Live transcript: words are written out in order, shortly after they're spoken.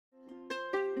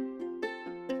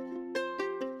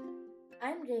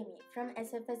Raimi from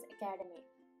SFS Academy.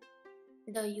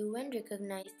 The UN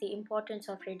recognized the importance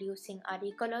of reducing our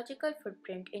ecological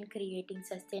footprint in creating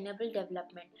sustainable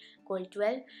development. Goal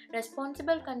 12,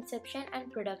 Responsible Conception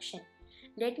and Production.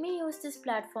 Let me use this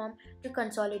platform to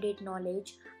consolidate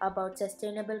knowledge about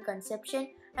sustainable conception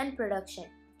and production.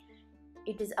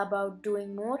 It is about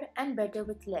doing more and better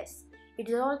with less. It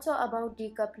is also about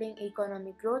decoupling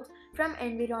economic growth from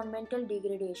environmental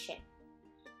degradation,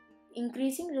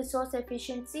 increasing resource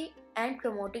efficiency, and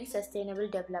promoting sustainable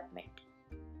development.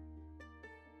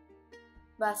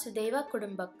 Vasudeva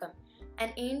Kudumbakkam,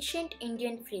 an ancient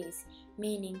Indian phrase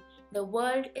meaning the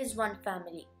world is one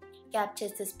family,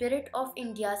 captures the spirit of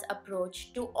India's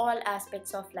approach to all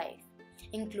aspects of life,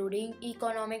 including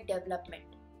economic development.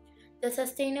 The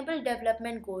Sustainable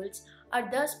Development Goals are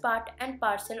thus part and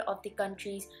parcel of the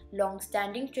country's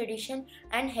long-standing tradition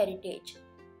and heritage.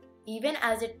 Even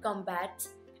as it combats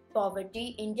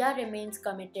poverty, India remains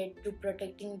committed to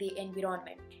protecting the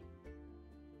environment.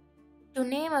 To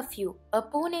name a few, a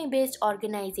Pune-based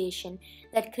organization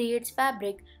that creates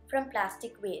fabric from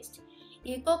plastic waste.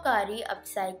 Ecokari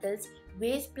upcycles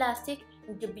waste plastic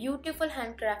into beautiful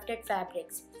handcrafted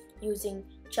fabrics using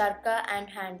charka and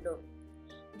handloom.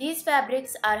 These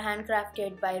fabrics are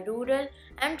handcrafted by rural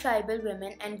and tribal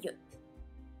women and youth.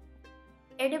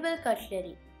 Edible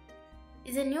cutlery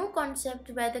is a new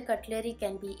concept where the cutlery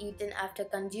can be eaten after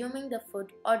consuming the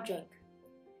food or drink.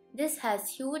 This has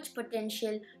huge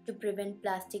potential to prevent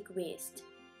plastic waste.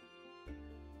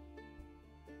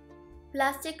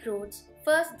 Plastic roads,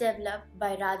 first developed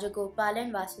by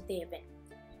Rajagopalan Vasudevan.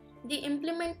 The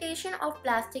implementation of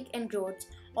plastic in roads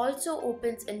also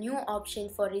opens a new option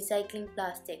for recycling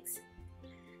plastics.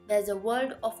 There's a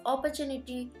world of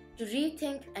opportunity to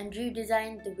rethink and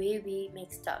redesign the way we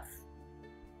make stuff.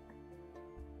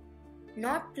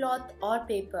 Not cloth or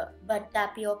paper, but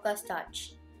tapioca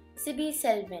starch. Sibi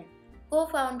Selvan,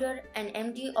 co-founder and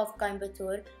MD of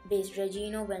Coimbatore-based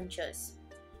Regino Ventures.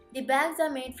 The bags are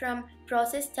made from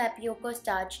processed tapioca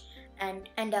starch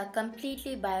and are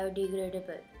completely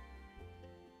biodegradable.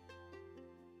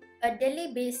 A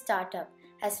Delhi-based startup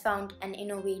has found an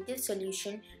innovative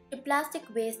solution to plastic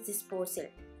waste disposal.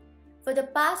 For the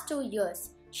past 2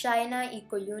 years, China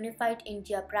Eco Unified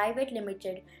India Private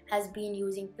Limited has been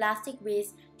using plastic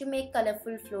waste to make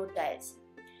colorful floor tiles.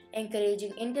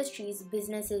 Encouraging industries,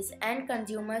 businesses, and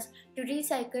consumers to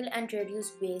recycle and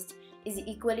reduce waste is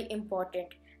equally important,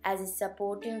 as is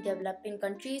supporting developing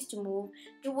countries to move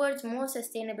towards more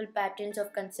sustainable patterns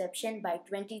of consumption by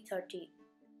 2030.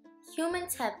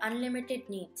 Humans have unlimited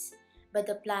needs, but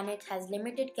the planet has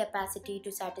limited capacity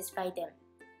to satisfy them.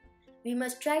 We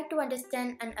must try to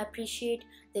understand and appreciate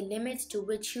the limits to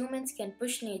which humans can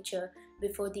push nature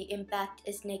before the impact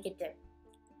is negative.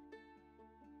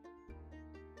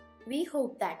 We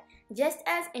hope that just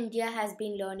as India has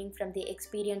been learning from the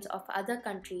experience of other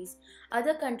countries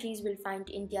will find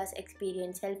India's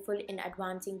experience helpful in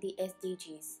advancing the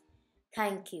SDGs.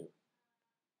 Thank you.